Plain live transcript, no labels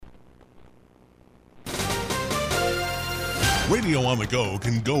Radio on the Go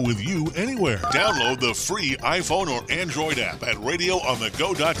can go with you anywhere. Download the free iPhone or Android app at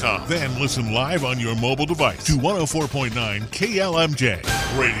radioonthego.com. Then listen live on your mobile device to 104.9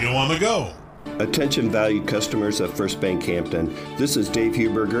 KLMJ. Radio on the Go. Attention valued customers of First Bank Hampton. This is Dave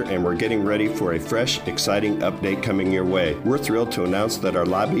Huberger, and we're getting ready for a fresh, exciting update coming your way. We're thrilled to announce that our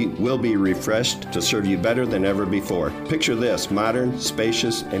lobby will be refreshed to serve you better than ever before. Picture this: modern,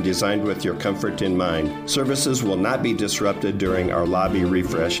 spacious, and designed with your comfort in mind. Services will not be disrupted during our lobby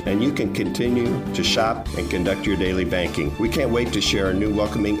refresh, and you can continue to shop and conduct your daily banking. We can't wait to share a new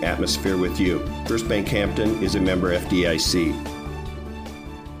welcoming atmosphere with you. First Bank Hampton is a member FDIC.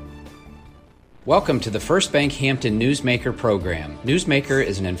 Welcome to the First Bank Hampton Newsmaker program. Newsmaker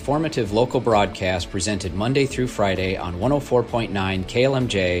is an informative local broadcast presented Monday through Friday on 104.9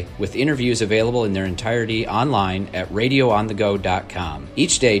 KLMJ, with interviews available in their entirety online at radioonthego.com.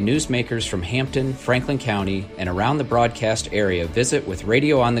 Each day, newsmakers from Hampton, Franklin County, and around the broadcast area visit with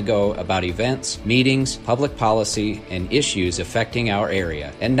Radio on the Go about events, meetings, public policy, and issues affecting our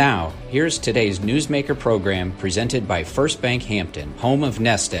area. And now, here's today's Newsmaker program presented by First Bank Hampton, home of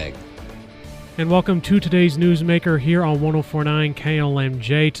Nest Egg. And welcome to today's Newsmaker here on 104.9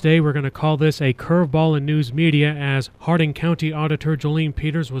 KLMJ. Today we're going to call this a curveball in news media, as Harding County Auditor Jolene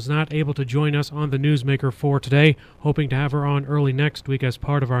Peters was not able to join us on the Newsmaker for today, hoping to have her on early next week as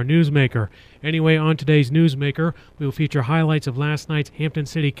part of our Newsmaker. Anyway, on today's Newsmaker, we will feature highlights of last night's Hampton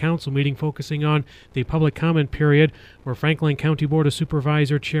City Council meeting focusing on the public comment period, where Franklin County Board of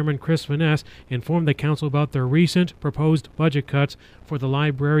Supervisor Chairman Chris Vaness informed the council about their recent proposed budget cuts for the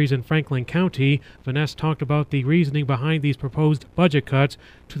libraries in Franklin County. Vaness talked about the reasoning behind these proposed budget cuts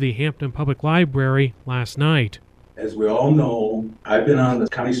to the Hampton Public Library last night. As we all know, I've been on the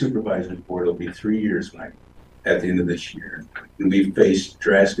County Supervisor's Board. It'll be 3 years at the end of this year. And we've faced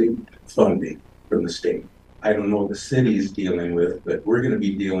drastic funding from the state. I don't know what the city is dealing with, but we're going to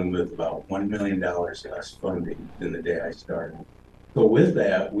be dealing with about $1 million less funding than the day I started. So with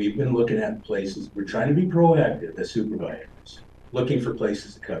that, we've been looking at places. We're trying to be proactive as supervisors, looking for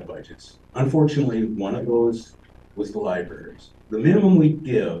places to cut budgets. Unfortunately, one of those was the libraries. The minimum we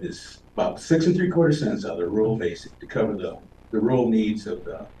give is about 6 3/4 cents out of the rural basic to cover the rural needs of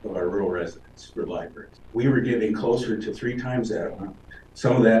our rural residents for libraries. We were giving closer to 3 times that amount.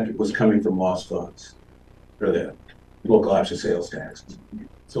 Some of that was coming from lost funds for the local option sales taxes.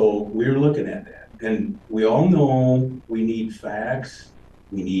 So we were looking at that. And we all know we need facts.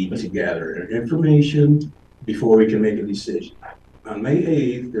 We need to gather information before we can make a decision. On May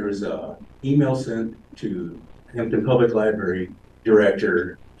 8th, there was an email sent to Hampton Public Library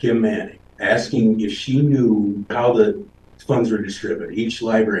Director Kim Manning, asking if she knew how the funds were distributed. Each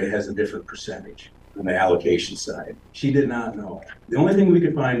library has a different percentage on the allocation side. She did not know. The only thing we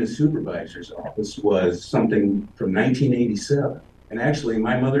could find in the supervisor's office was something from 1987. And actually,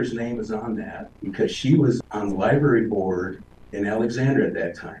 my mother's name is on that because she was on the library board in Alexandria at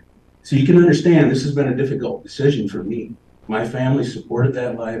that time. So you can understand this has been a difficult decision for me. My family supported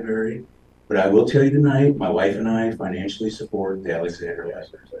that library, but I will tell you tonight, my wife and I financially support the Alexandria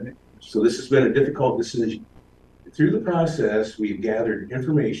Library. So this has been a difficult decision. Through the process, we've gathered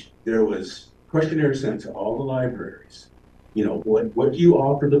information. There was questionnaires sent to all the libraries. You know, what do you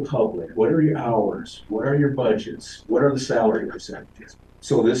offer the public? What are your hours? What are your budgets? What are the salary percentages?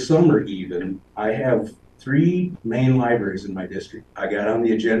 So this summer even, I have 3 main libraries in my district. I got on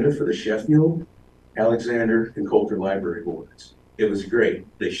the agenda for the Sheffield, Alexander, and Coulter library boards. It was great.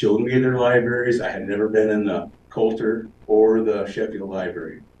 They showed me their libraries. I had never been in the Coulter or the Sheffield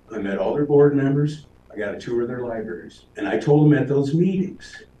library. I met all their board members. I got a tour of their libraries. And I told them at those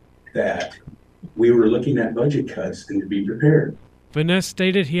meetings that we were looking at budget cuts and to be prepared. Vaness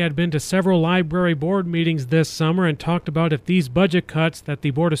stated he had been to several library board meetings this summer and talked about if these budget cuts that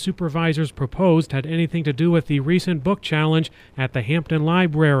the Board of Supervisors proposed had anything to do with the recent book challenge at the Hampton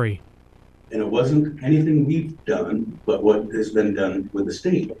Library. And it wasn't anything we've done, but what has been done with the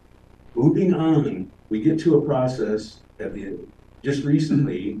state. Moving on, we get to a process at just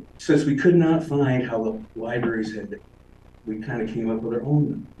recently, since we could not find how the libraries we kind of came up with our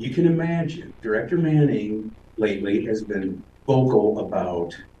own. You can imagine, Director Manning lately has been vocal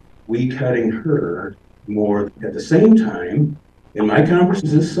about we cutting her more. At the same time, in my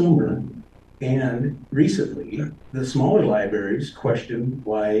conversations this summer and recently, the smaller libraries question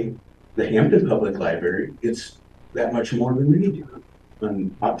why the Hampton Public Library gets that much more than we do.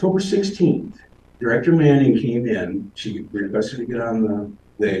 On October 16th, Director Manning came in. She requested to get on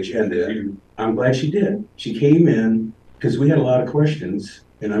the agenda, and I'm glad she did. She came in because we had a lot of questions,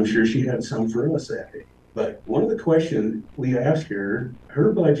 and I'm sure she had some for us that day. But one of the questions we asked her,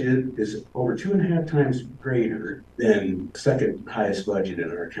 her budget is over 2.5 times greater than second highest budget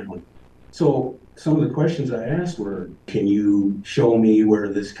in our county. So some of the questions I asked were, can you show me where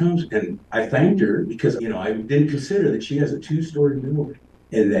this comes? And I thanked her because, I didn't consider that she has a 2-story building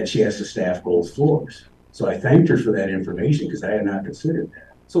and that she has to staff both floors. So I thanked her for that information because I had not considered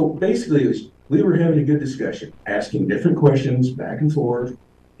that. So basically, we were having a good discussion, asking different questions back and forth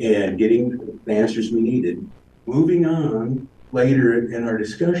and getting the answers we needed. Moving on, later in our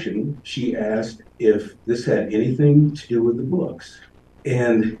discussion, she asked if this had anything to do with the books.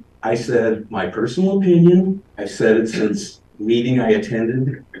 And I said, my personal opinion, I've said it since meeting I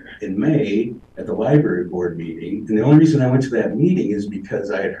attended in May at the library board meeting. And the only reason I went to that meeting is because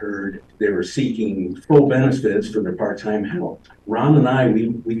I had heard they were seeking full benefits for their part-time help. Ron and I,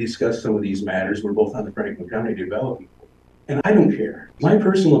 we discussed some of these matters. We're both on the Franklin County Development Board. And I don't care. My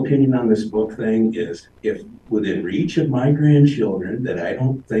personal opinion on this book thing is if within reach of my grandchildren that I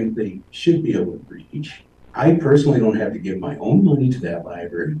don't think they should be able to reach, I personally don't have to give my own money to that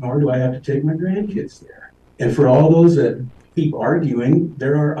library, nor do I have to take my grandkids there. And for all those that keep arguing,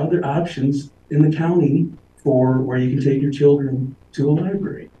 there are other options in the county for where you can take your children to a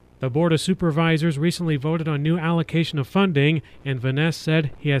library. The Board of Supervisors recently voted on new allocation of funding, and Vaness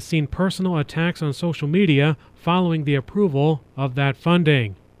said he has seen personal attacks on social media following the approval of that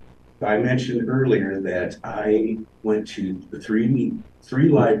funding. I mentioned earlier that I went to the three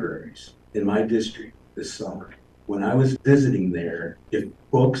libraries in my district this summer. When I was visiting there, if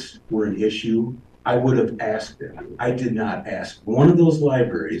books were an issue, I would have asked them. I did not ask one of those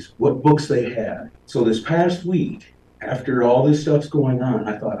libraries what books they had. So this past week, after all this stuff's going on,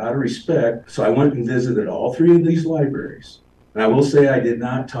 I thought out of respect, so I went and visited all 3 of these libraries. And I will say I did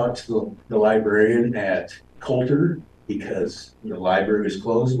not talk to the librarian at Coulter because the library was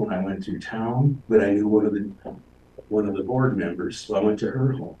closed when I went through town, but I knew one of the board members, so I went to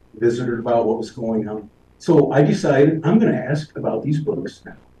her home, visited her about what was going on. So I decided I'm going to ask about these books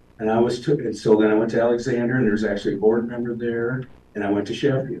now. And so then I went to Alexander, and there's actually a board member there, and I went to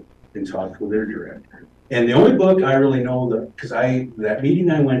Sheffield and talked with their director. And the only book I really know because that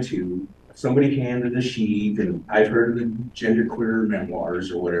meeting I went to, somebody handed a sheet, and I've heard of the Genderqueer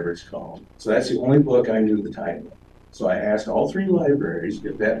Memoirs or whatever it's called. So that's the only book I knew the title of. So I asked all 3 libraries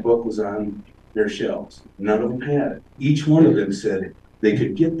if that book was on their shelves. None of them had it. Each one of them said they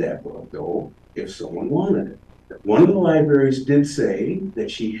could get that book, though, if someone wanted it. One of the libraries did say that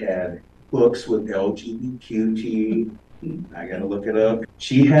she had books with LGBTQ. I got to look it up.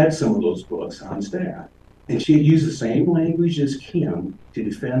 She had some of those books on staff. And she had used the same language as Kim to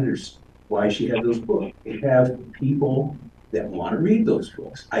defend her, why she had those books. They have people that want to read those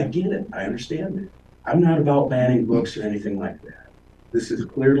books. I get it. I understand it. I'm not about banning books or anything like that. This is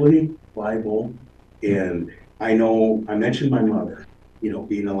clearly Bible. And I know I mentioned my mother,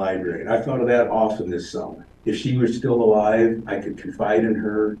 being a librarian. I thought of that often this summer. If she was still alive, I could confide in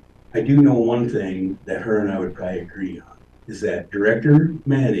her. I do know one thing that her and I would probably agree on, is that Director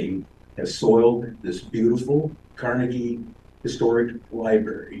Manning has soiled this beautiful Carnegie Historic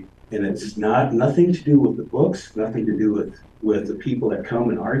Library. And it's nothing to do with the books, nothing to do with the people that come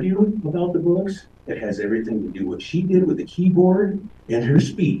and argue about the books. It has everything to do with what she did with the keyboard and her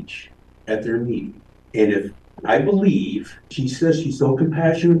speech at their meeting. And if I believe she says she's so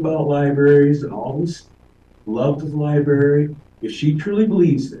compassionate about libraries and all this love of the library, if she truly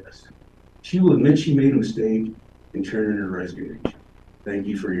believes this, she will admit she made a mistake and turn in her resignation. Thank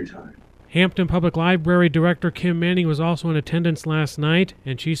you for your time. Hampton Public Library Director Kim Manning was also in attendance last night,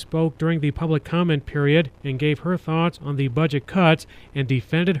 and she spoke during the public comment period and gave her thoughts on the budget cuts and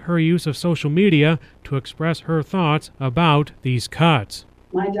defended her use of social media to express her thoughts about these cuts.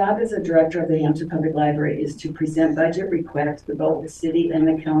 My job as a director of the Hampton Public Library is to present budget requests for both the city and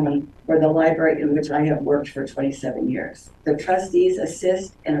the county for the library in which I have worked for 27 years. The trustees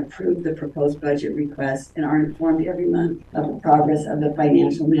assist and approve the proposed budget requests and are informed every month of the progress of the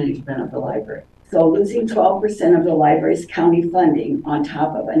financial management of the library. So losing 12% of the library's county funding on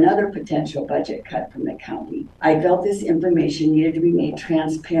top of another potential budget cut from the county, I felt this information needed to be made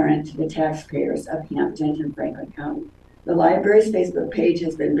transparent to the taxpayers of Hampton and Franklin County. The library's Facebook page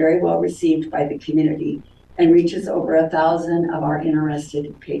has been very well received by the community and reaches over 1,000 of our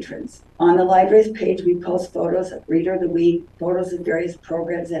interested patrons. On the library's page, we post photos of Reader of the Week, photos of various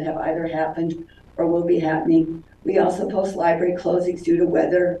programs that have either happened or will be happening. We also post library closings due to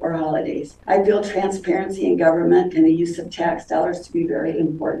weather or holidays. I feel transparency in government and the use of tax dollars to be very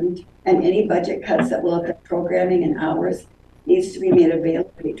important, and any budget cuts that will affect programming and hours needs to be made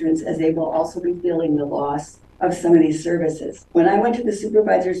available to patrons, as they will also be feeling the loss of some of these services. When I went to the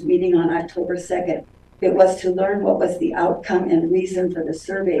supervisors meeting on October 2nd, It was to learn what was the outcome and reason for the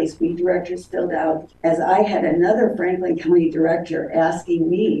surveys we directors filled out, as I had another Franklin County director asking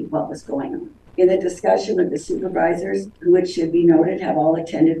me what was going on. In the discussion with the supervisors, who it should be noted have all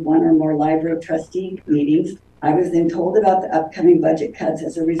attended one or more library trustee meetings, I was then told about the upcoming budget cuts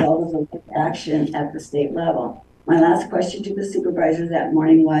as a result of the action at the state level. My last question to the supervisors that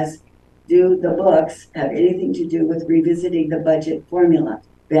morning was, do the books have anything to do with revisiting the budget formula?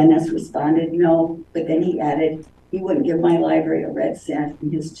 Ben has responded no, but then he added he wouldn't give my library a red cent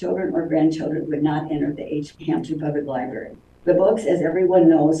and his children or grandchildren would not enter the Hampton Public Library. The books, as everyone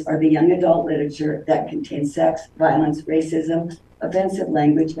knows, are the young adult literature that contains sex, violence, racism, offensive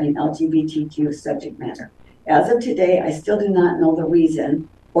language, and LGBTQ subject matter. As of today, I still do not know the reason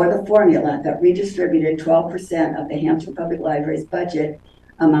or the formula that redistributed 12% of the Hampton Public Library's budget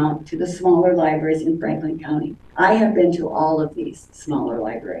amount to the smaller libraries in Franklin County. I have been to all of these smaller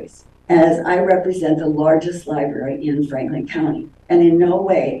libraries, as I represent the largest library in Franklin County, and in no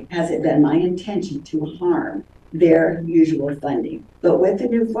way has it been my intention to harm their usual funding. But with the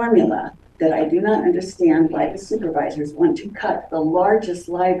new formula that I do not understand why the supervisors want to cut the largest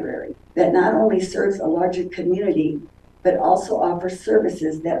library that not only serves a larger community, but also offers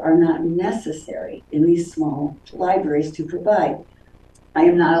services that are not necessary in these small libraries to provide. I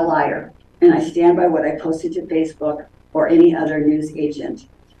am not a liar, and I stand by what I posted to Facebook or any other news agent.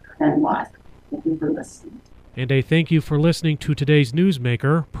 And why? Thank you for listening. And a thank you for listening to today's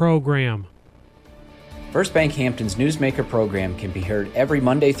Newsmaker program. First Bank Hampton's Newsmaker program can be heard every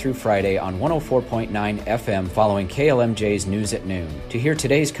Monday through Friday on 104.9 FM following KLMJ's News at Noon. To hear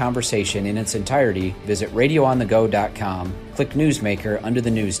today's conversation in its entirety, visit radioonthego.com, click Newsmaker under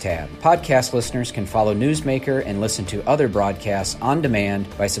the News tab. Podcast listeners can follow Newsmaker and listen to other broadcasts on demand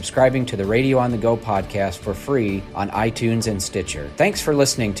by subscribing to the Radio on the Go podcast for free on iTunes and Stitcher. Thanks for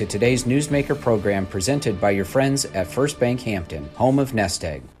listening to today's Newsmaker program presented by your friends at First Bank Hampton, home of Nest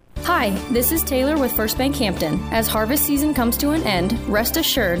Egg. Hi, this is Taylor with First Bank Hampton. As harvest season comes to an end, rest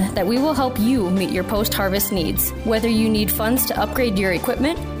assured that we will help you meet your post-harvest needs. Whether you need funds to upgrade your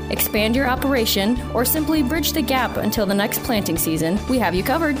equipment, expand your operation, or simply bridge the gap until the next planting season, we have you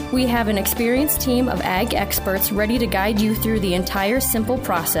covered. We have an experienced team of ag experts ready to guide you through the entire simple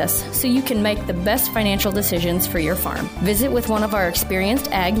process so you can make the best financial decisions for your farm. Visit with one of our experienced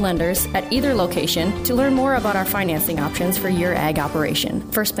ag lenders at either location to learn more about our financing options for your ag operation.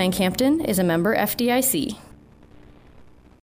 First Bank Hampton is a member FDIC.